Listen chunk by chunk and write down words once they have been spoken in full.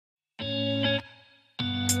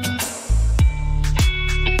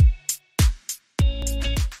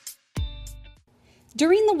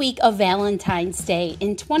During the week of Valentine's Day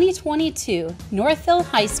in 2022, Northville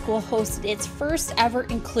High School hosted its first ever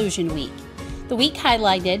Inclusion Week. The week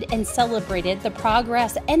highlighted and celebrated the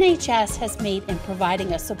progress NHS has made in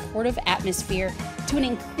providing a supportive atmosphere to an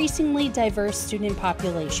increasingly diverse student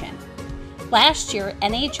population. Last year,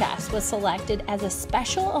 NHS was selected as a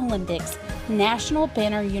Special Olympics National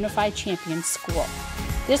Banner Unified Champion School.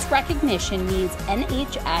 This recognition means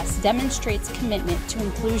NHS demonstrates commitment to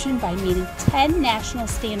inclusion by meeting 10 national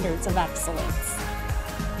standards of excellence.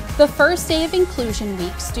 The first day of Inclusion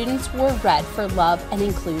Week, students wore red for love and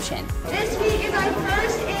inclusion. This week is our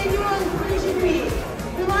first annual Inclusion Week.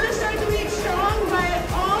 We want to start the week strong by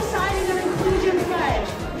all signing an inclusion pledge.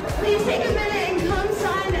 Please take a minute and come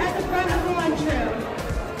sign at the front of the lunchroom.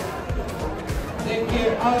 Thank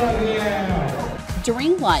you, all of you.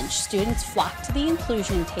 During lunch, students flocked to the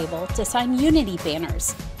inclusion table to sign unity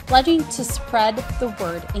banners, pledging to spread the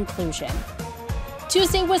word inclusion.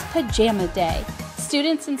 Tuesday was Pajama Day.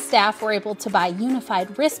 Students and staff were able to buy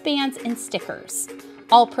unified wristbands and stickers.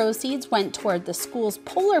 All proceeds went toward the school's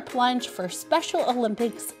polar plunge for Special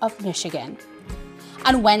Olympics of Michigan.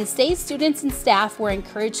 On Wednesday, students and staff were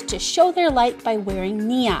encouraged to show their light by wearing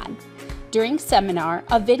neon. During seminar,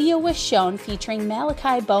 a video was shown featuring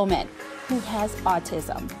Malachi Bowman, who has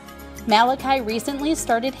autism. Malachi recently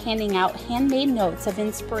started handing out handmade notes of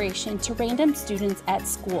inspiration to random students at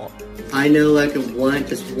school. I know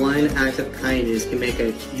just one act of kindness can make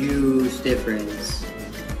a huge difference.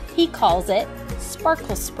 He calls it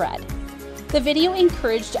Sparkle Spread. The video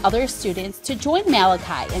encouraged other students to join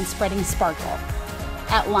Malachi in spreading sparkle.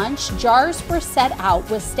 At lunch, jars were set out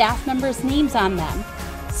with staff members' names on them.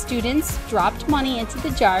 Students dropped money into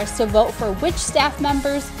the jars to vote for which staff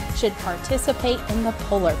members should participate in the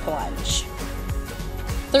polar plunge.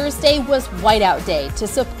 Thursday was Whiteout Day to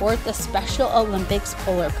support the Special Olympics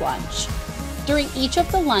polar plunge. During each of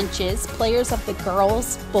the lunches, players of the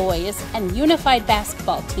girls, boys, and unified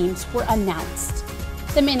basketball teams were announced.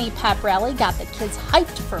 The mini pep rally got the kids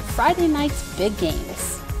hyped for Friday night's big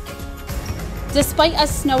games. Despite a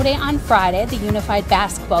snow day on Friday, the unified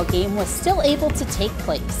basketball game was still able to take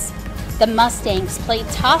place. The Mustangs played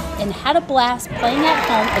tough and had a blast playing at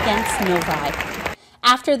home against Novi.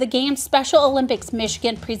 After the game, Special Olympics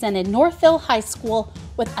Michigan presented Northville High School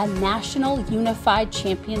with a National Unified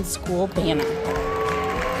Champion School banner.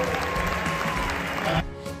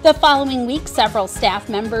 The following week, several staff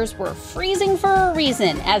members were freezing for a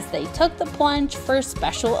reason as they took the plunge for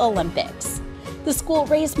Special Olympics. The school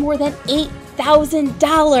raised more than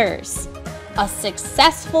 $8,000. A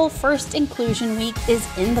successful first Inclusion Week is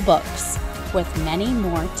in the books, with many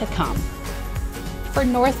more to come. For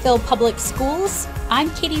Northville Public Schools,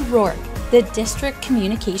 I'm Katie Rourke, the District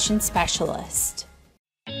Communication Specialist.